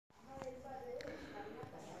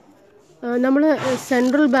നമ്മൾ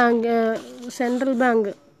central bank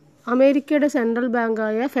അമേരിക്കയുടെ central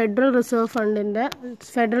ബാങ്കായ federal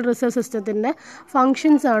reserve സിസ്റ്റത്തിൻ്റെ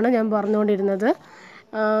ഫങ്ഷൻസാണ് ഞാൻ പറഞ്ഞുകൊണ്ടിരുന്നത്.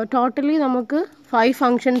 ടോട്ടലി നമുക്ക് 5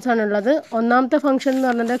 ഫങ്ഷൻസ് ആണുള്ളത്. ഒന്നാമത്തെ ഫങ്ഷൻ എന്ന്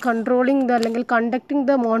പറഞ്ഞാൽ കൺട്രോളിങ് അല്ലെങ്കിൽ കണ്ടക്ടിങ്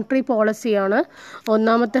ദ മോണിറ്ററി പോളിസിയാണ്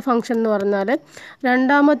ഒന്നാമത്തെ ഫങ്ഷൻ എന്ന് പറഞ്ഞാൽ.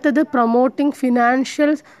 രണ്ടാമത്തേത് പ്രൊമോട്ടിങ്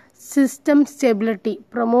ഫിനാൻഷ്യൽ സിസ്റ്റം സ്റ്റെബിലിറ്റി.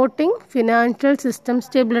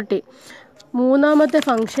 മൂന്നാമത്തെ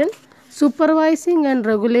function supervising and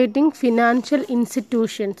regulating financial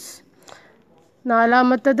institutions.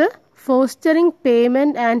 നാലാമത്തേത് fostering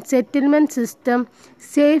payment and settlement system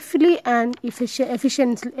safely and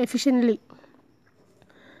efficiently.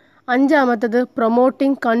 അഞ്ചാമത്തേത്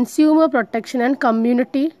promoting consumer protection and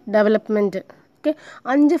community development. Okay,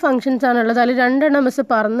 5 functions ആണുള്ളത്. അതിൽ 2 മിസ്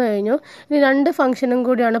പറഞ്ഞു കഴിഞ്ഞു. ഇനി 2 ഫങ്ഷനും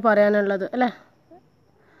കൂടിയാണ് പറയാനുള്ളത് അല്ലേ.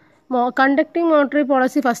 കണ്ടക്ടിങ് മോണിറ്ററി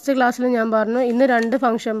പോളിസി ഫസ്റ്റ് ക്ലാസ്സിൽ ഞാൻ പറഞ്ഞു. ഇന്ന് 2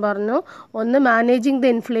 ഫങ്ഷൻ പറഞ്ഞു. ഒന്ന് മാനേജിങ് ദ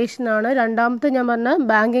ഇൻഫ്ലേഷൻ ആണ്. രണ്ടാമത്തെ ഞാൻ പറഞ്ഞ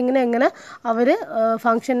ബാങ്കിങ്ങിനെ എങ്ങനെ അവർ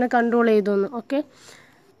ഫങ്ഷനെ കൺട്രോൾ ചെയ്തു എന്ന്. ഓക്കെ,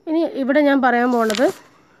 ഇനി ഇവിടെ ഞാൻ പറയാൻ പോണത്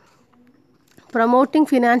പ്രൊമോട്ടിംഗ്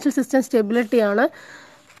ഫിനാൻഷ്യൽ സിസ്റ്റം സ്റ്റെബിലിറ്റി ആണ്.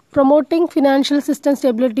 പ്രൊമോട്ടിംഗ് ഫിനാൻഷ്യൽ സിസ്റ്റം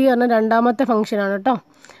സ്റ്റെബിലിറ്റി പറഞ്ഞ രണ്ടാമത്തെ ഫങ്ഷനാണ് കേട്ടോ.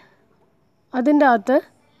 അതിൻ്റെ അകത്ത്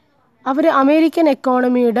അവർ അമേരിക്കൻ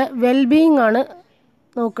എക്കോണമിയുടെ വെൽബീയിങ് ആണ്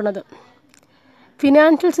നോക്കുന്നത്.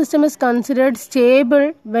 Financial system is considered stable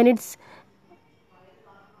when its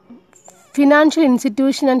financial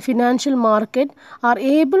institution and financial market are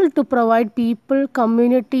able to provide people,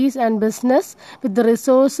 communities and business with the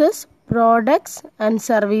resources, products and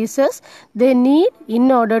services they need in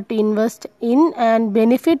order to invest in and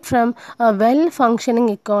benefit from a well-functioning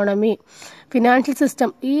economy. Financial system,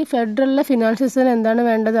 ഈ ഫെഡറലിലെ financial system എന്താണ്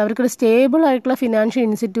വേണ്ടത്? അവർക്കൊരു stable ആയിട്ടുള്ള financial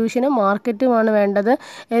ഇൻസ്റ്റിറ്റ്യൂഷനും മാർക്കറ്റുമാണ് വേണ്ടത്.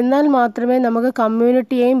 എന്നാൽ മാത്രമേ നമുക്ക്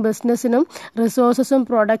കമ്മ്യൂണിറ്റിയെയും ബിസിനസ്സിനും റിസോഴ്സസും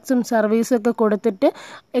പ്രൊഡക്ട്സും സർവീസും ഒക്കെ കൊടുത്തിട്ട്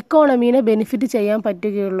എക്കോണമീനെ ബെനിഫിറ്റ് ചെയ്യാൻ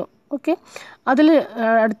പറ്റുകയുള്ളൂ. ഓക്കെ, അതിൽ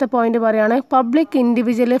അടുത്ത പോയിന്റ് പറയുകയാണെങ്കിൽ പബ്ലിക്,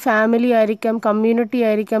 ഇൻഡിവിജ്വൽ, ഫാമിലി ആയിരിക്കാം, കമ്മ്യൂണിറ്റി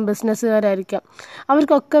ആയിരിക്കാം, ബിസിനസ്സുകാരായിരിക്കാം,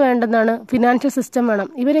 അവർക്കൊക്കെ വേണ്ടതാണ് ഫിനാൻഷ്യൽ സിസ്റ്റം വേണം.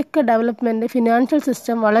 ഇവരൊക്കെ ഡെവലപ്മെൻറ്റ് ഫിനാൻഷ്യൽ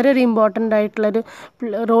സിസ്റ്റം വളരെ ഒരു ഇമ്പോർട്ടൻ്റ് ആയിട്ടുള്ളൊരു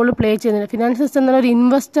റോള് പ്ലേ ചെയ്യുന്നുണ്ട്. ഫിനാൻഷ്യൽ സിസ്റ്റം എന്ന് പറഞ്ഞാൽ ഒരു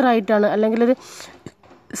ഇൻവെസ്റ്റർ ആയിട്ടാണ്, അല്ലെങ്കിൽ ഒരു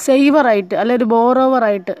സേവറായിട്ട്, അല്ലെങ്കിൽ ഒരു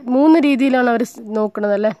ബോറോവറായിട്ട് 3 രീതിയിലാണ് അവർ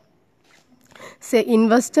നോക്കുന്നത് അല്ലേ.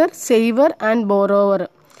 Investor, saver and borrower.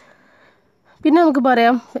 പിന്നെ നമുക്ക്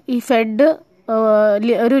പറയാം ഈ ഫെഡ്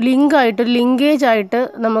ഒരു ലിങ്കേജ് ആയിട്ട്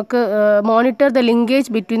നമുക്ക് monitor the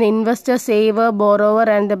linkage between investor, saver, borrower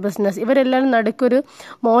and the business. ഇവരെല്ലാവരും നടുക്കൊരു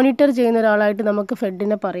മോണിറ്റർ ചെയ്യുന്ന ഒരാളായിട്ട് നമുക്ക്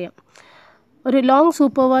ഫെഡിനെ പറയാം. ഒരു ലോങ്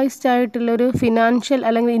സൂപ്പർവൈസ്ഡ് ആയിട്ടുള്ളൊരു ഫിനാൻഷ്യൽ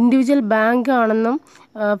അല്ലെങ്കിൽ ഇൻഡിവിജ്വൽ ബാങ്ക് ആണെന്നും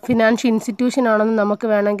ഫിനാൻഷ്യൽ ഇൻസ്റ്റിറ്റ്യൂഷൻ ആണെന്നും നമുക്ക്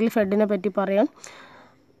വേണമെങ്കിൽ ഫെഡിനെ പറ്റി പറയാം.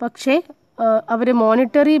 പക്ഷേ അവർ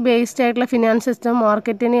മോണിറ്ററി ബേസ്ഡ് ആയിട്ടുള്ള ഫിനാൻസ് സിസ്റ്റം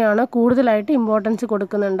മാർക്കറ്റിനെയാണ് കൂടുതലായിട്ട് ഇമ്പോർട്ടൻസ്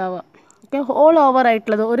കൊടുക്കുന്നുണ്ടാവുക. ഓൾ ഓവർ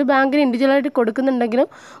ആയിട്ടുള്ളത് ഒരു ബാങ്കിന് ഇൻഡിവിജ്വലായിട്ട് കൊടുക്കുന്നുണ്ടെങ്കിലും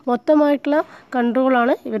മൊത്തമായിട്ടുള്ള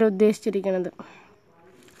കൺട്രോളാണ് ഇവർ ഉദ്ദേശിച്ചിരിക്കുന്നത്.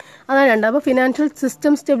 അതാണ് 2. അപ്പോൾ ഫിനാൻഷ്യൽ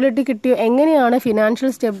സിസ്റ്റം സ്റ്റെബിലിറ്റി കിട്ടിയോ, എങ്ങനെയാണ്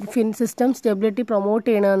ഫിനാൻഷ്യൽ സിസ്റ്റം സ്റ്റെബിലിറ്റി പ്രൊമോട്ട്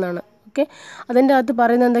ചെയ്യണമെന്നാണ്. ഓക്കെ, അതിൻ്റെ അകത്ത്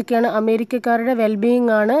പറയുന്നത് എന്തൊക്കെയാണ്? അമേരിക്കക്കാരുടെ വെൽബീയിങ്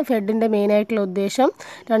ആണ് ഫെഡിൻ്റെ മെയിനായിട്ടുള്ള ഉദ്ദേശം.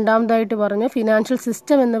 രണ്ടാമതായിട്ട് പറഞ്ഞു ഫിനാൻഷ്യൽ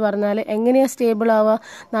സിസ്റ്റം എന്ന് പറഞ്ഞാൽ എങ്ങനെയാണ് സ്റ്റേബിൾ ആവുക?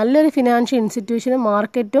 നല്ലൊരു ഫിനാൻഷ്യൽ ഇൻസ്റ്റിറ്റ്യൂഷനും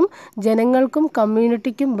മാർക്കറ്റും ജനങ്ങൾക്കും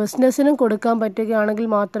കമ്മ്യൂണിറ്റിക്കും ബിസിനസ്സിനും കൊടുക്കാൻ പറ്റുകയാണെങ്കിൽ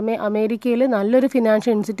മാത്രമേ അമേരിക്കയിൽ നല്ലൊരു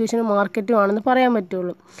ഫിനാൻഷ്യൽ ഇൻസ്റ്റിറ്റ്യൂഷനും മാർക്കറ്റും ആണെന്ന് പറയാൻ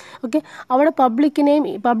പറ്റുള്ളൂ. ഓക്കെ, അവിടെ പബ്ലിക്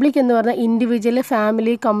എന്ന് പറഞ്ഞാൽ ഇൻഡിവിജ്വൽ,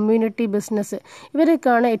 ഫാമിലി, കമ്മ്യൂണിറ്റി, ബിസിനസ്,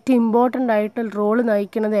 ഇവരൊക്കെയാണ് ഏറ്റവും ഇമ്പോർട്ടൻ്റ് ആയിട്ട് റോള്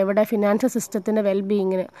നയിക്കുന്നത് എവിടെ? ഫിനാൻഷ്യൽ സിസ്റ്റത്തിൻ്റെ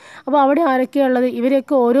വെൽബീയിങ്ങിന്. അപ്പോൾ അവിടെ ആരൊക്കെയുള്ളത്?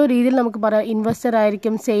 ഇവരൊക്കെ ഓരോ രീതിയിൽ നമുക്ക് പറയാം. ഇൻവെസ്റ്റർ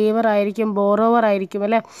ആയിരിക്കും, സേവർ ആയിരിക്കും, ബോറോവർ ആയിരിക്കും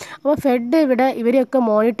അല്ലേ. അപ്പോൾ ഫെഡ് ഇവിടെ ഇവരെയൊക്കെ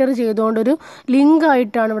മോണിറ്റർ ചെയ്തുകൊണ്ടൊരു ലിങ്ക്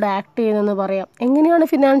ആയിട്ടാണ് ഇവിടെ ആക്ട് ചെയ്യുന്നതെന്ന് പറയാം. എങ്ങനെയാണ്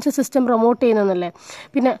ഫിനാൻഷ്യൽ സിസ്റ്റം പ്രൊമോട്ട് ചെയ്യുന്നതെന്നല്ലേ.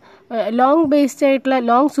 പിന്നെ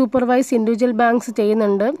ലോങ് സൂപ്പർവൈസ് ഇൻഡിവിജ്വൽ ബാങ്ക്സ്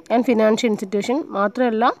ചെയ്യുന്നുണ്ട് ആൻഡ് ഫിനാൻഷ്യൽ ഇൻസ്റ്റിറ്റ്യൂഷൻ.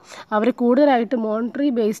 മാത്രമല്ല അവർ കൂടുതലായിട്ട് മോണിറ്ററി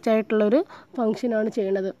ബേസ്ഡ് ആയിട്ടുള്ളൊരു ഫങ്ഷനാണ്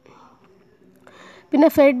ചെയ്യുന്നത്. പിന്നെ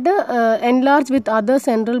fed enlarge with other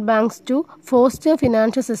central banks to foster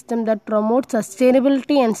financial system that promote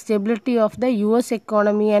sustainability and stability of the US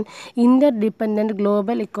economy and Inter dependent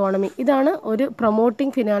global economy. ഇതാണ് ഒരു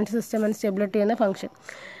promoting financial system and stability എന്ന function.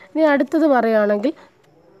 ഇനി അടുത്തത് പറയുകയാണെങ്കിൽ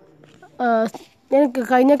ഞാൻ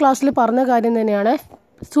കഴിഞ്ഞ ക്ലാസ്സിൽ പറഞ്ഞ കാര്യം തന്നെയാണ്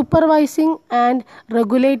supervising and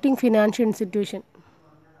regulating financial institution.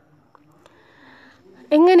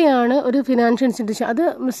 എങ്ങനെയാണ് ഒരു ഫിനാൻഷ്യൽ ഇൻസ്റ്റിറ്റ്യൂഷൻ, അത്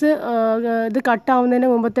മിസ് ഇത് കട്ടാവുന്നതിന്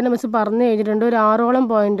മുമ്പ് തന്നെ മിസ് പറഞ്ഞു കഴിഞ്ഞിട്ടുണ്ട് ഒരു 6ഓളം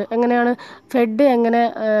പോയിന്റ്. എങ്ങനെയാണ് ഫെഡ് എങ്ങനെ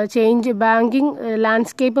ചേഞ്ച് ബാങ്കിങ്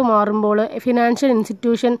ലാൻഡ്സ്കേപ്പ് മാറുമ്പോൾ ഫിനാൻഷ്യൽ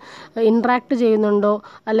ഇൻസ്റ്റിറ്റ്യൂഷൻ ഇൻട്രാക്ട് ചെയ്യുന്നുണ്ടോ,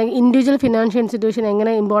 അല്ലെങ്കിൽ ഇൻഡിവിജ്വൽ ഫിനാൻഷ്യൽ ഇൻസ്റ്റിറ്റ്യൂഷൻ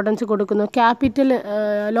എങ്ങനെ ഇമ്പോർട്ടൻസ് കൊടുക്കുന്നു, ക്യാപിറ്റൽ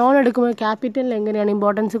ലോൺ എടുക്കുമ്പോൾ ക്യാപിറ്റലിന് എങ്ങനെയാണ്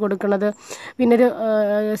ഇമ്പോർട്ടൻസ് കൊടുക്കുന്നത്, പിന്നെ ഒരു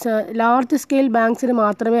ലാർജ് സ്കെയിൽ ബാങ്ക്സിന്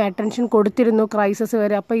മാത്രമേ അറ്റൻഷൻ കൊടുത്തിരുന്നു ക്രൈസിസ്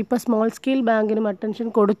വരെ, അപ്പോൾ ഇപ്പോൾ സ്മോൾ സ്കെയിൽ ബാങ്കിനും അറ്റൻഷൻ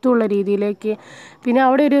കൊടുത്തുള്ള രീതിയിലേക്ക്. പിന്നെ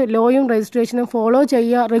അവിടെ ഒരു ലോയും രജിസ്ട്രേഷനും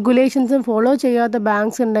റെഗുലേഷൻസും ഫോളോ ചെയ്യാത്ത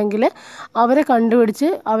ബാങ്ക്സ് ഉണ്ടെങ്കിൽ അവരെ കണ്ടുപിടിച്ച്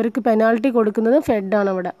അവർക്ക് പെനാൽറ്റി കൊടുക്കുന്നത് ഫെഡാണ്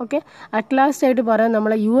അവിടെ. ഓക്കെ, അറ്റ് ലാസ്റ്റ് ആയിട്ട് പറയാം,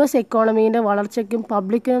 നമ്മളെ US എക്കോണമീൻ്റെ വളർച്ചയ്ക്കും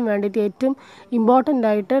പബ്ലിക്കിനും വേണ്ടിയിട്ട് ഏറ്റവും ഇമ്പോർട്ടൻ്റ്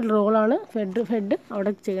ആയിട്ട് റോളാണ് ഫെഡ്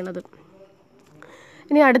അവിടെ ചെയ്യണത്.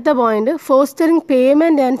 ഇനി അടുത്ത point, fostering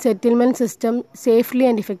payment and settlement system safely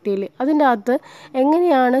and effectively. അതിൻ്റെ അകത്ത്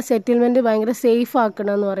എങ്ങനെയാണ് സെറ്റിൽമെൻറ്റ് ഭയങ്കര സേഫ്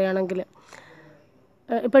ആക്കണമെന്ന് പറയുകയാണെങ്കിൽ,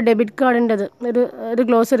 ഇപ്പോൾ ഡെബിറ്റ് കാർഡിൻ്റെത് ഒരു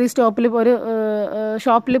ഗ്ലോസറി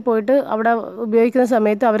ഷോപ്പിൽ പോയിട്ട് അവിടെ ഉപയോഗിക്കുന്ന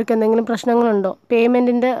സമയത്ത് അവർക്ക് എന്തെങ്കിലും പ്രശ്നങ്ങളുണ്ടോ,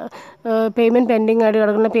 പേയ്മെൻറ്റ് പെൻഡിങ് ആയിട്ട്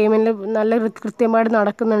കിടക്കുന്ന പേയ്മെൻറ്റ് നല്ല കൃത്യമായിട്ട്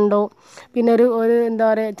നടക്കുന്നുണ്ടോ, പിന്നെ ഒരു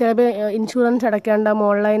എന്താ പറയുക, ചിലപ്പോൾ ഇൻഷുറൻസ് അടയ്ക്കാണ്ടാവും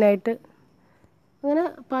ഓൺലൈനായിട്ട്, അങ്ങനെ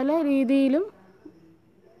പല രീതിയിലും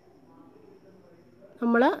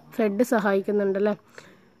നമ്മളെ ഫെഡ് സഹായിക്കുന്നുണ്ടല്ലേ.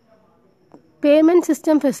 Payment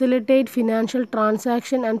system facilitate financial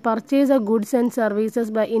transaction and purchase of goods and services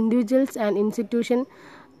by individuals and institutions,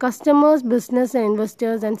 customers, business and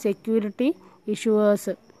investors, and security issuers,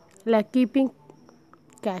 like keeping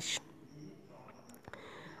cash.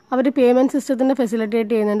 അവർ പേയ്മെൻറ്റ് സിസ്റ്റത്തിൻ്റെ ഫെസിലിറ്റേറ്റ്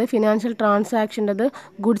ചെയ്യുന്നുണ്ട്. ഫിനാൻഷ്യൽ ട്രാൻസാക്ഷൻ്റെത്,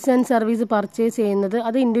 ഗുഡ്സ് ആൻഡ് സർവീസ് പർച്ചേസ് ചെയ്യുന്നത്,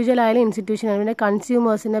 അത് individual ആയാലും institution ആയാലും, പിന്നെ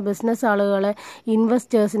കൺസ്യൂമേഴ്സിനെ, business ആളുകളെ,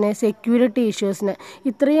 ഇൻവെസ്റ്റേഴ്സിനെ, സെക്യൂരിറ്റി ഇഷ്യൂസിനെ,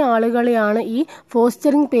 ഇത്രയും ആളുകളെയാണ് ഈ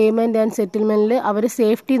ഫോസ്റ്ററിങ് പേയ്മെൻറ്റ് ആൻഡ് സെറ്റിൽമെൻറ്റിൽ അവർ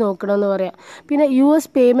സേഫ്റ്റി നോക്കണമെന്ന് പറയാം. പിന്നെ US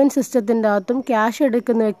പേയ്മെൻറ്റ് സിസ്റ്റത്തിൻ്റെ അകത്തും ക്യാഷ്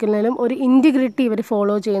വെക്കുന്നതിലും ഒരു ഇൻറ്റിഗ്രിറ്റി ഇവർ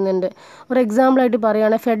ഫോളോ ചെയ്യുന്നുണ്ട്. ഒരു എക്സാമ്പിളായിട്ട്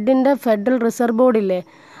പറയുകയാണെങ്കിൽ ഫെഡറൽ റിസർവ് ബോർഡില്ലേ,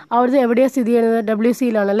 അവിടുത്തെ എവിടെയാണ് സ്ഥിതി ചെയ്യുന്നത്,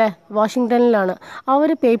 WCയിലാണ് അല്ലേ, വാഷിങ്ടണിലാണ്. അവർ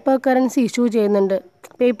പേപ്പർ കറൻസി ഇഷ്യൂ ചെയ്യുന്നുണ്ട്.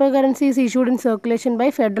 Paper currency is issued in circulation by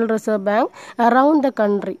Federal Reserve Bank around the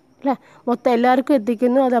country അല്ലേ, മൊത്തം എല്ലാവർക്കും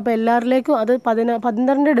എത്തിക്കുന്നു. അത് അപ്പോൾ എല്ലാവരിലേക്കും അത്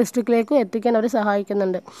 12 ഡിസ്ട്രിക്റ്റിലേക്കും എത്തിക്കാൻ അവർ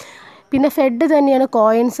സഹായിക്കുന്നുണ്ട്. പിന്നെ ഫെഡ് തന്നെയാണ്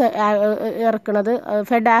കോയിൻസ് ഇറക്കുന്നത്.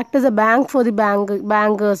 Fed act as a bank for the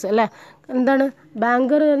bankers അല്ലേ. എന്താണ്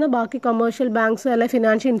ബാങ്കർ എന്ന്, ബാക്കി കൊമേഴ്ഷ്യൽ ബാങ്ക്സ് അല്ലെ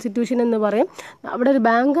ഫിനാൻഷ്യൽ ഇൻസ്റ്റിറ്റ്യൂഷൻ എന്ന് പറയും. അവിടെ ഒരു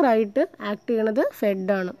ബാങ്കറായിട്ട് ആക്ട് ചെയ്യണത്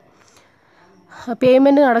ഫെഡാണ്.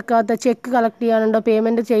 പേയ്മെൻറ്റ് നടക്കാത്ത, ചെക്ക് കളക്ട് ചെയ്യാനുണ്ടോ,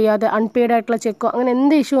 പേയ്മെൻറ്റ് ചെയ്യാതെ അൺപെയ്ഡ് ആയിട്ടുള്ള ചെക്കോ, അങ്ങനെ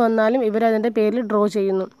എന്ത് ഇഷ്യൂ വന്നാലും ഇവരതിൻ്റെ പേരിൽ ഡ്രോ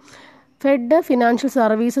ചെയ്യുന്നു. ഫെഡ് ഫിനാൻഷ്യൽ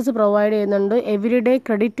സർവീസസ് പ്രൊവൈഡ് ചെയ്യുന്നുണ്ട്, everyday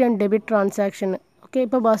credit and debit transaction. Okay,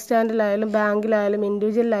 ഇപ്പോൾ ബസ് സ്റ്റാൻഡിലായാലും ബാങ്കിലായാലും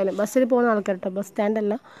ഇൻഡിവിജ്വലിലായാലും, ബസ്സിൽ പോകുന്ന ആൾക്കാർ കേട്ടോ, ബസ്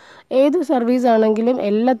സ്റ്റാൻഡല്ല, ഏത് സർവീസ് ആണെങ്കിലും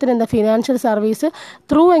എല്ലാത്തിനും എന്താ ഫിനാൻഷ്യൽ സർവീസ്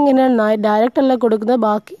ത്രൂ എങ്ങനെയാണ് ഡയറക്റ്റ് അല്ല കൊടുക്കുന്നത്,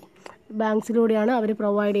 ബാക്കി ബാങ്ക്സിലൂടെയാണ് അവർ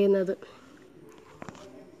പ്രൊവൈഡ് ചെയ്യുന്നത്.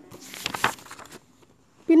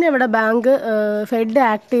 പിന്നെ ഇവിടെ ഫെഡ്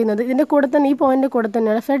ആക്ട് ചെയ്യുന്നത് ഇതിൻ്റെ കൂടെ തന്നെ, ഈ പോയിന്റ് കൂടെ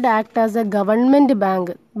തന്നെയാണ് fed act as A government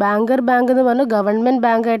bank. Bank എന്ന് പറഞ്ഞു ഗവൺമെൻറ്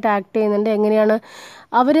ബാങ്കായിട്ട് ആക്ട് ചെയ്യുന്നുണ്ട്. എങ്ങനെയാണ്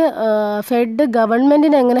അവർ ഫെഡ്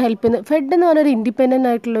ഗവൺമെൻറ്റിനെ എങ്ങനെ ഹെൽപ്പ് ചെയ്യുന്നത്? ഫെഡ് എന്ന് പറഞ്ഞൊരു ഇൻഡിപെൻഡൻ്റ്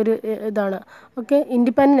ആയിട്ടുള്ളൊരു ഇതാണ്. Okay,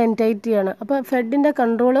 independent എൻറ്റൈറ്റിയാണ്. അപ്പോൾ ഫെഡിനെ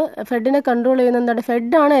കൺട്രോൾ ചെയ്യുന്നത് എന്താണ്?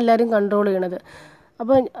 ഫെഡാണ് എല്ലാവരും കൺട്രോൾ ചെയ്യണത്.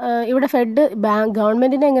 അപ്പോൾ ഇവിടെ ഫെഡ്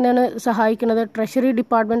ഗവൺമെൻറ്റിനെ എങ്ങനെയാണ് സഹായിക്കുന്നത്? ട്രഷറി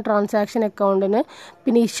ഡിപ്പാർട്ട്മെൻറ്റ് ട്രാൻസാക്ഷൻ അക്കൗണ്ടിന്,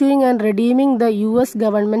 പിന്നെ issuing and redeeming the US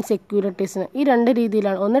government സെക്യൂരിറ്റീസിന്. ഈ രണ്ട്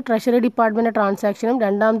രീതിയിലാണ്. ഒന്ന് ട്രഷറി ഡിപ്പാർട്ട്മെൻറ്റ് ട്രാൻസാക്ഷനും,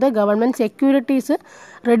 രണ്ടാമത്തെ ഗവൺമെൻറ് സെക്യൂരിറ്റീസ്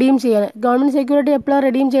റെഡീം ചെയ്യാൻ. ഗവൺമെൻറ് സെക്യൂരിറ്റി എപ്പോഴാണ്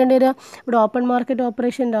റെഡീം ചെയ്യേണ്ടി വരിക? ഇവിടെ ഓപ്പൺ മാർക്കറ്റ്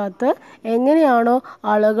ഓപ്പറേഷൻ്റെ അകത്ത് എങ്ങനെയാണോ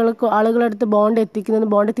ആളുകളടുത്ത് ബോണ്ട് എത്തിക്കുന്നത്,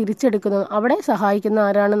 ബോണ്ട് തിരിച്ചെടുക്കുന്നത്, അവിടെ സഹായിക്കുന്ന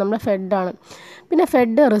ആരാണ്? നമ്മുടെ ഫെഡാണ്. പിന്നെ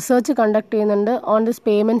ഫെഡ് റിസർച്ച് കണ്ടക്ട് ചെയ്യുന്നുണ്ട് on this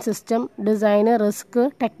payment system, design, risk,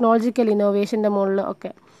 technological ഇന്നോവേഷൻ്റെ മുകളിൽ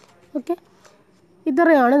ഒക്കെ. ഓക്കെ,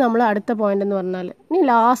 ഇത്രയാണ് നമ്മൾ അടുത്ത പോയിന്റ് എന്ന് പറഞ്ഞാൽ. ഇനി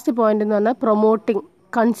ലാസ്റ്റ് പോയിന്റ് എന്ന് പറഞ്ഞാൽ promoting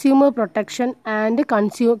consumer protection and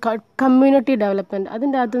community development.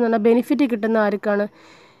 അതിൻ്റെ അകത്ത് എന്ന് പറഞ്ഞാൽ ബെനിഫിറ്റ് കിട്ടുന്ന ആർക്കാണ്?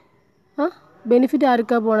 ബെനിഫിറ്റ്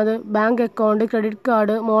ആർക്കാണ് പോണത്? Bank account, credit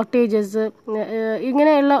card, mortgages,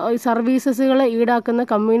 ഇങ്ങനെയുള്ള സർവീസസുകൾ ഈടാക്കുന്ന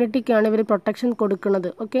കമ്മ്യൂണിറ്റിക്കാണ് ഇവർ പ്രൊട്ടക്ഷൻ കൊടുക്കുന്നത്.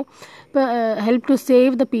 ഓക്കെ, ഇപ്പോൾ help to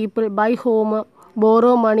save the people, by whom,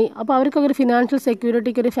 borrow മണി. അപ്പോൾ അവർക്കൊരു ഫിനാൻഷ്യൽ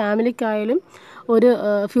സെക്യൂരിറ്റിക്ക്, ഒരു ഫാമിലിക്കായാലും ഒരു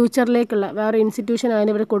ഫ്യൂച്ചറിലേക്കുള്ള വേറെ ഇൻസ്റ്റിറ്റ്യൂഷൻ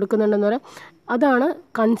ആയാലും ഇവർ കൊടുക്കുന്നുണ്ടെന്ന് പറയാം. അതാണ്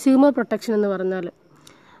കൺസ്യൂമർ പ്രൊട്ടക്ഷൻ എന്ന് പറഞ്ഞാൽ.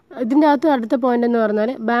 ഇതിൻ്റെ അകത്ത് അടുത്ത പോയിന്റ് എന്ന് പറഞ്ഞാൽ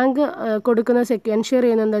ബാങ്ക് കൊടുക്കുന്ന എൻഷുർ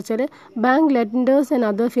ചെയ്യുന്നത് എന്താ വെച്ചാൽ, bank lenders and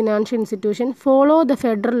other financial institution follow the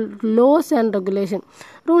federal loss and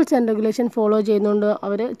rules and regulation follow ചെയ്യുന്നുണ്ട്.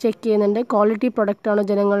 അവർ ചെക്ക് ചെയ്യുന്നുണ്ട് ക്വാളിറ്റി പ്രൊഡക്റ്റാണോ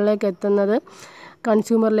ജനങ്ങളിലേക്ക് എത്തുന്നത്,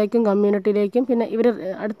 കൺസ്യൂമറിലേക്കും കമ്മ്യൂണിറ്റിയിലേക്കും. പിന്നെ ഇവർ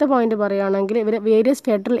അടുത്ത പോയിന്റ് പറയുകയാണെങ്കിൽ ഇവർ വേരിയസ്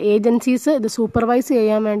ഫെഡറൽ ഏജൻസീസ് ഇത് സൂപ്പർവൈസ്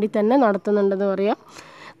ചെയ്യാൻ വേണ്ടി തന്നെ നടത്തുന്നുണ്ടെന്ന് പറയാം.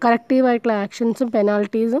 കറക്റ്റീവായിട്ടുള്ള ആക്ഷൻസും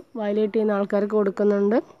പെനാൽറ്റീസും വയലേറ്റ് ചെയ്യുന്ന ആൾക്കാർക്ക്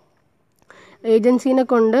കൊടുക്കുന്നുണ്ട്. ഏജൻസീനെ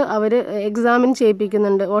കൊണ്ട് അവർ examine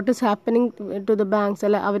ചെയ്യിപ്പിക്കുന്നുണ്ട്. What is happening to the banks,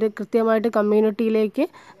 അല്ല അവർ കൃത്യമായിട്ട് കമ്മ്യൂണിറ്റിയിലേക്ക്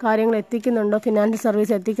കാര്യങ്ങൾ എത്തിക്കുന്നുണ്ടോ, ഫിനാൻഷ്യൽ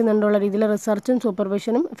സർവീസ് എത്തിക്കുന്നുണ്ടോ ഉള്ള രീതിയിൽ റിസർച്ചും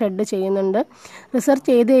സൂപ്പർവിഷനും ഫെഡ് ചെയ്യുന്നുണ്ട്.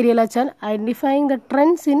 റിസർച്ച് ഏത് ഏരിയയിൽ വെച്ചാൽ identifying the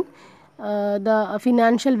trends in the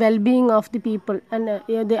financial well-being of the people, and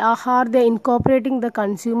they incorporating the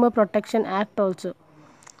Consumer Protection Act also.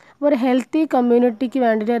 ഒരു ഹെൽത്തി കമ്മ്യൂണിറ്റിക്ക്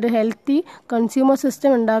വേണ്ടിയിട്ട് ഒരു ഹെൽത്തി കൺസ്യൂമർ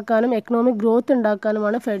സിസ്റ്റം ഉണ്ടാക്കാനും എക്കണോമിക് ഗ്രോത്ത്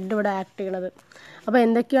ഉണ്ടാക്കാനുമാണ് ഫെഡ് ഇവിടെ ആക്ട് ചെയ്യുന്നത്. അപ്പോൾ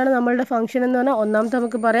എന്തൊക്കെയാണ് നമ്മളുടെ ഫംഗ്ഷൻ എന്ന് പറഞ്ഞാൽ, ഒന്നാമത്തെ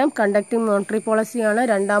നമുക്ക് പറയാം കണ്ടക്ടിങ് മോണിറ്ററി പോളിസിയാണ്.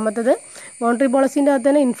 രണ്ടാമത്തത് മോണിറ്ററി പോളിസീൻ്റെ അകത്ത്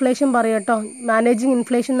തന്നെ ഇൻഫ്ലേഷൻ പറയട്ടോ, മാനേജിങ്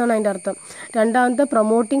ഇൻഫ്ലേഷൻ എന്നാണ് അതിൻ്റെ അർത്ഥം. രണ്ടാമത്തെ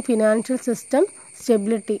പ്രൊമോട്ടിങ് ഫിനാൻഷ്യൽ സിസ്റ്റം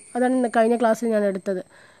സ്റ്റെബിലിറ്റി, അതാണ് കഴിഞ്ഞ ക്ലാസ്സിൽ ഞാൻ എടുത്തത്.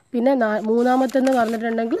 പിന്നെ മൂന്നാമത്തെന്ന്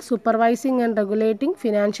പറഞ്ഞിട്ടുണ്ടെങ്കിൽ supervising and regulating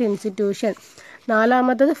financial institution.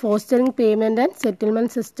 നാലാമത്തത് fostering payment and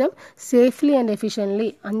settlement system safely and efficiently.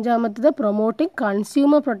 അഞ്ചാമത്തത് promoting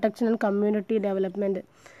consumer protection and community development.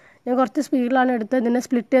 ഞാൻ കുറച്ച് സ്പീഡിലാണ് എടുത്തത്. ഇതിനെ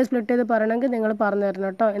സ്പ്ലിറ്റ് ചെയ്ത് പറയണമെങ്കിൽ നിങ്ങൾ പറഞ്ഞു തരണം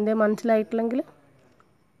കേട്ടോ, എന്തേ മനസ്സിലായിട്ടില്ലെങ്കിൽ.